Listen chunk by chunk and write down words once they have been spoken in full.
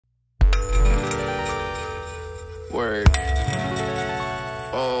Word.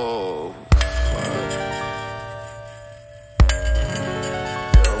 Oh, fuck.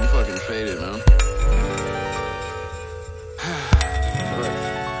 Yo, I'm fucking faded, man.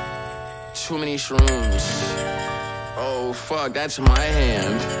 Too many shrooms. Oh, fuck, that's my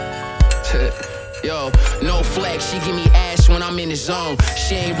hand. Yo, no flex, she give me ass when I'm in the zone.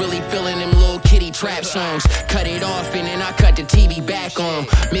 She ain't really feeling them little kitty trap songs. Cut it off and then I cut the TV back on.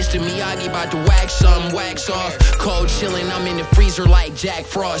 Mr. Miyagi about to wax some, wax off. Cold chillin', I'm in the freezer like Jack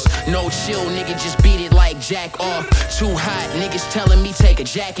Frost. No chill, nigga, just beat it like Jack off. Too hot, niggas telling me take a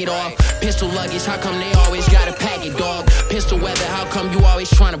jacket off. Pistol luggage, how come they always gotta pack it, dog? Pistol weather, how come you always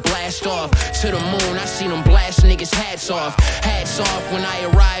trying to blast off? To the moon, I seen them blast niggas hats off. Hats off, when I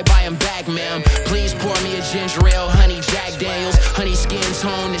arrive, I am back, ma'am. Please pour me a ginger ale, honey Jack Daniels. Honey skin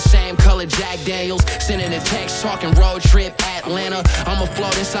tone, the same color Jack Daniels. Sending a text, talking road trip, Atlanta. I'ma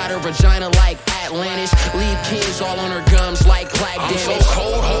float inside her vagina like Atlantis. Leave kids all on her gums like plaque damage. I'm so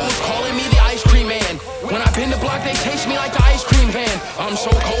cold, hoes calling me the ice cream man. When I pin the block, they taste me like the ice cream van. I'm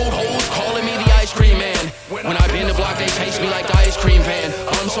so cold, hoes calling me the ice cream man. When I pin the block, they taste me like the ice cream van.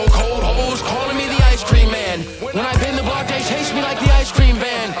 I'm so cold, hoes calling me the ice cream man. When I pin the block, they taste me like the ice cream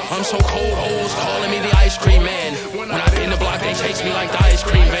van. I'm so cold, hoes calling me the ice cream man. When I pin the block, they taste me like the ice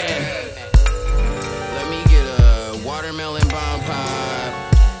cream van. Let me get a watermelon bomb pop,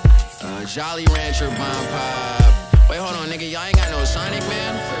 a Jolly Rancher bomb pop. Wait, hold on, nigga, y'all ain't got no Sonic,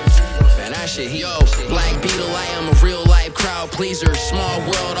 man? Man, that shit, yo, Black Beetle, I am a real life crowd pleaser. Small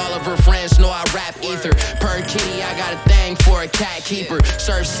world, all of her friends know I rap ether. Per kitty, I got a thing for a cat keeper.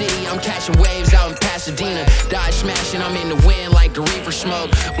 Surf City, I'm catching waves out in Pasadena. Dodge smashing, I'm in the wind like the reefer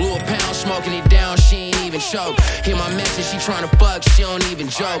smoke. Blew a pound, smoking it down, she ain't even choke. Hear my message, she tryna fuck, she don't even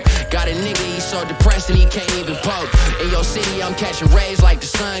joke. Got a nigga, he's so depressed and he can't even poke. In your city, I'm catching rays like the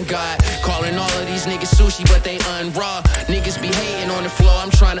sun god. Calling all of these niggas sushi, but they unraw. Niggas be hating on the floor,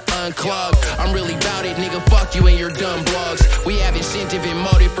 I'm tryna unclog. I'm really bout it, nigga, fuck you and your dumb blogs. We have incentive and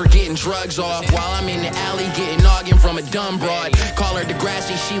motive for getting drugs off, while I'm in the alley getting noggin from a dumb broad. Call her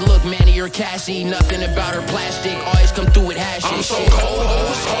Degrassi, she look Manny or Cassie. Nothing about her plastic, always come through with hash and shit. I'm so cold,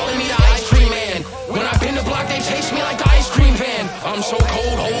 hoes calling me the ice cream man. When I pin the block, they taste me like the ice cream van. I'm so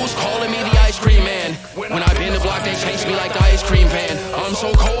cold, hoes calling me the ice cream man. When I pin the block, they taste me like the ice cream van. I'm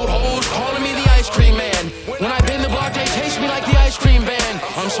so cold, hoes calling me the ice cream man. When I pin the block, they taste me like the ice cream van.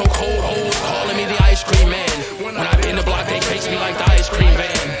 I'm so cold, hoes calling me the ice cream man. When I pin the block, they taste me like the ice cream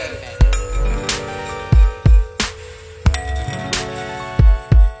van.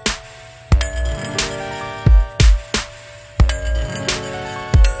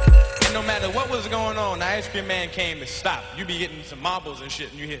 No matter what was going on, the ice cream man came to stop. You be getting some marbles and shit,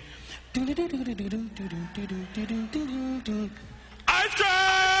 and you hear ice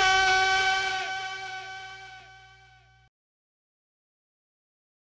cream!